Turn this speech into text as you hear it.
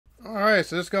Alright,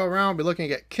 so this go around, we'll be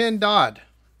looking at Ken Dodd,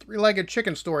 three-legged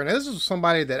chicken story. Now, this is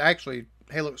somebody that actually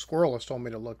Halo Squirrel has told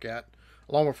me to look at,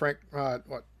 along with Frank, what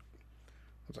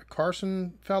was it,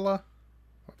 Carson fella?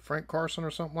 Frank Carson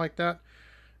or something like that.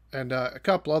 And a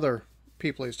couple other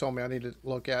people he's told me I need to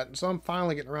look at. And so I'm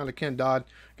finally getting around to Ken Dodd.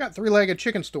 Got three-legged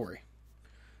chicken story.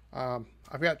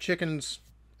 I've got chickens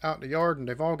out in the yard, and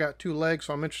they've all got two legs,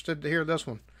 so I'm interested to hear this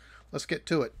one. Let's get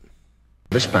to it.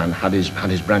 This man had his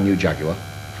brand new Jaguar.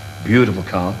 Beautiful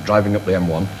car, driving up the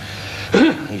M1.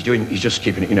 he's just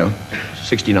keeping it,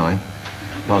 69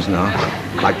 miles an hour,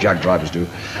 like Jag drivers do.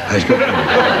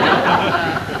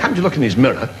 Happened to look in his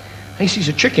mirror, and he sees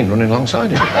a chicken running alongside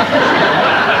him.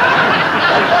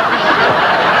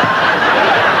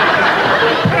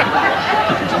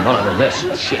 None out of this.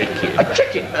 Chicken. A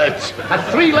chicken.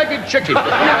 A three-legged chicken.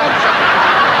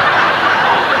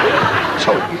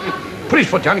 So, put his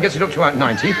foot down, he gets it up to about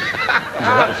 90. He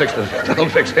said, that'll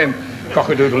fix him.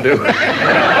 Cock-a-doodle-doo.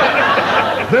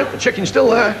 The chicken's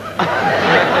still there.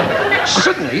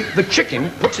 Suddenly, the chicken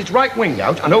puts its right wing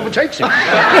out and overtakes him.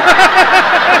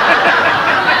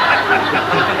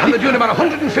 And they're doing about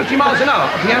 150 miles an hour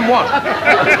at the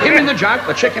M1. Him in the Jag,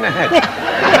 the chicken ahead.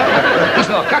 He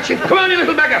said, I'll catch him. Come on, you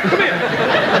little beggar, come here.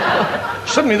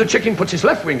 Suddenly, the chicken puts his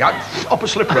left wing out up a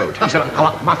slip road. He said,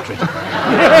 I'm after it.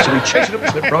 So we chased it up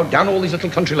the slip road, down all these little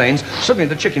country lanes. Suddenly,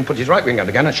 the chicken put his right wing out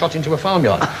again and shot into a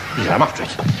farmyard. He said, I'm after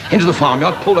it. Into the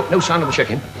farmyard, pulled up, no sound of the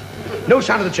chicken. No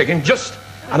sound of the chicken, just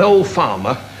an old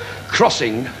farmer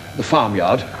crossing the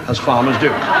farmyard, as farmers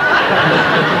do.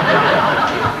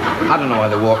 I don't know why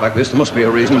they walk like this. There must be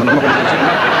a reason, but I'm not going to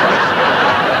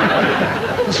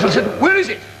tell you. So I said, where is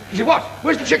it? He said, what?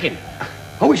 Where's the chicken?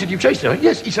 Oh, he said, you've chased it?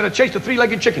 Yes. He said, I chased a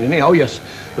three-legged chicken. And he, oh, yes.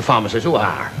 The farmer says, who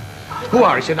are? Who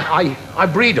are? He said, I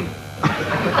breed them.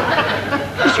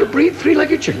 He said, you breed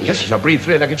three-legged chicken? Yes, he said, I breed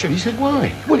three-legged chicken. He said,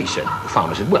 why? Well, he said, the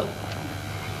farmer said, well,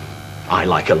 I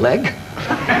like a leg.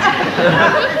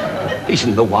 He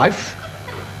said, the wife,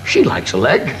 she likes a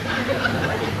leg.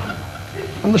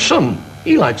 And the son,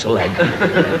 he likes a leg.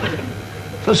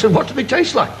 So I said, what do they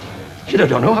taste like? He said, I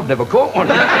don't know, I've never caught one.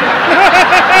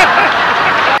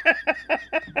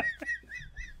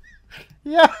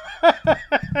 Yeah.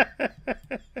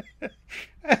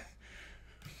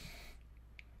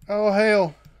 Oh,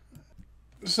 hell.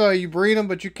 So you breed them,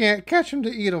 but you can't catch them to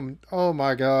eat them. Oh,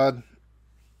 my God.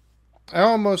 That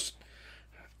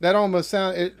almost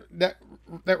sounded, that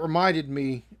reminded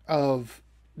me of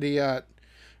the, of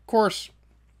course,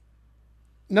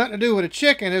 nothing to do with a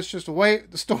chicken. It's just the way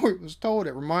the story was told.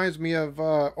 It reminds me of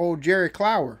old Jerry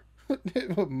Clower,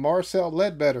 Marcel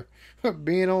Ledbetter,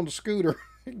 being on the scooter,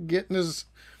 getting his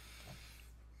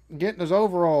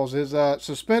overalls, his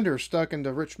suspenders stuck in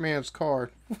the rich man's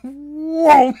car.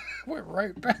 Whoa! Went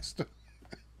right past him.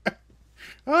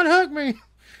 Unhook me!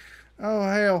 Oh,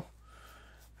 hell.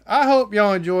 I hope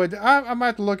y'all enjoyed that. I might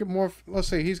have to look at more. Let's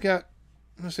see, he's got,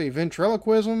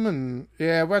 ventriloquism, and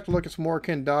yeah, we'll have to look at some more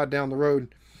Ken Dodd down the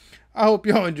road. I hope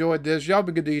y'all enjoyed this. Y'all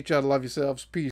be good to each other. Love yourselves. Peace.